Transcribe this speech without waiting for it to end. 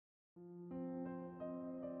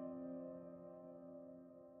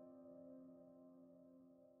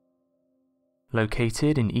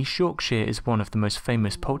Located in East Yorkshire is one of the most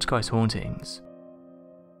famous poltergeist hauntings.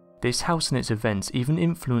 This house and its events even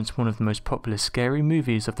influenced one of the most popular scary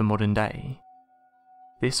movies of the modern day.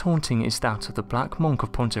 This haunting is that of the Black Monk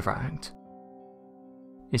of Pontefract.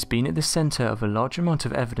 It's been at the centre of a large amount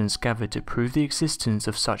of evidence gathered to prove the existence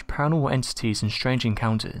of such paranormal entities and strange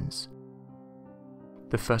encounters.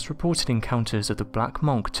 The first reported encounters of the Black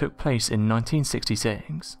Monk took place in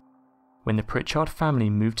 1966, when the Pritchard family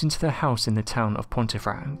moved into their house in the town of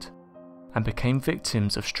Pontefract, and became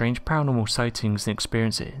victims of strange paranormal sightings and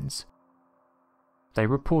experiences. They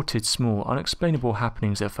reported small, unexplainable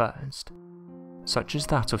happenings at first, such as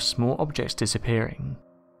that of small objects disappearing,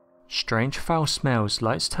 strange foul smells,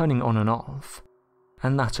 lights turning on and off,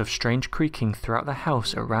 and that of strange creaking throughout the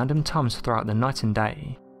house at random times throughout the night and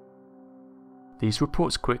day. These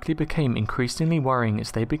reports quickly became increasingly worrying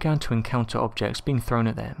as they began to encounter objects being thrown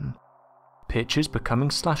at them, pictures becoming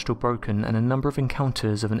slashed or broken, and a number of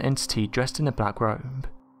encounters of an entity dressed in a black robe.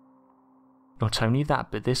 Not only that,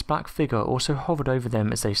 but this black figure also hovered over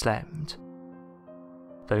them as they slept.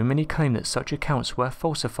 Though many claim that such accounts were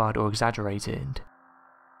falsified or exaggerated,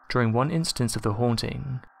 during one instance of the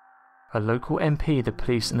haunting, a local MP, the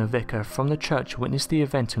police and a vicar from the church witnessed the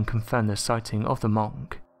event and confirmed the sighting of the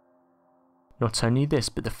monk. Not only this,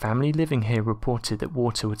 but the family living here reported that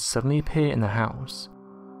water would suddenly appear in the house.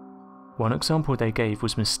 One example they gave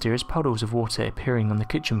was mysterious puddles of water appearing on the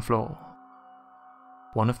kitchen floor.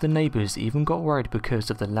 One of the neighbours even got worried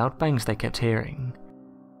because of the loud bangs they kept hearing.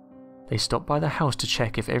 They stopped by the house to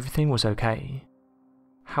check if everything was okay.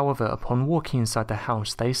 However, upon walking inside the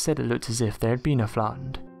house, they said it looked as if there had been a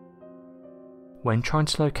flood. When trying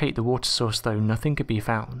to locate the water source though, nothing could be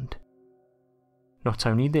found. Not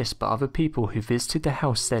only this, but other people who visited the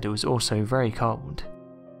house said it was also very cold,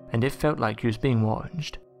 and it felt like you was being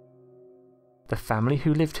watched. The family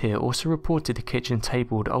who lived here also reported the kitchen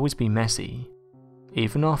table would always be messy,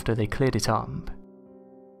 even after they cleared it up.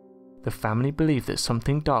 The family believed that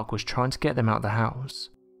something dark was trying to get them out of the house.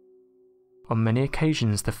 On many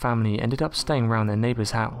occasions, the family ended up staying around their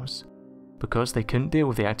neighbour's house because they couldn't deal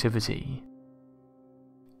with the activity.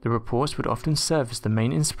 The reports would often serve as the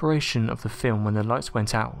main inspiration of the film When the Lights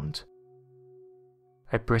Went Out,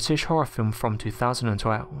 a British horror film from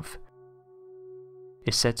 2012.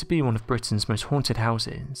 It's said to be one of Britain's most haunted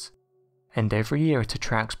houses, and every year it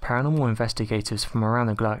attracts paranormal investigators from around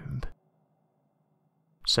the globe.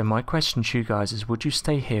 So my question to you guys is, would you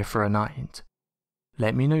stay here for a night?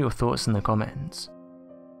 Let me know your thoughts in the comments.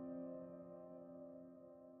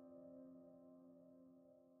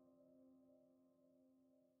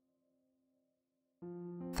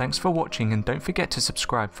 Thanks for watching, and don't forget to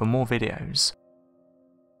subscribe for more videos.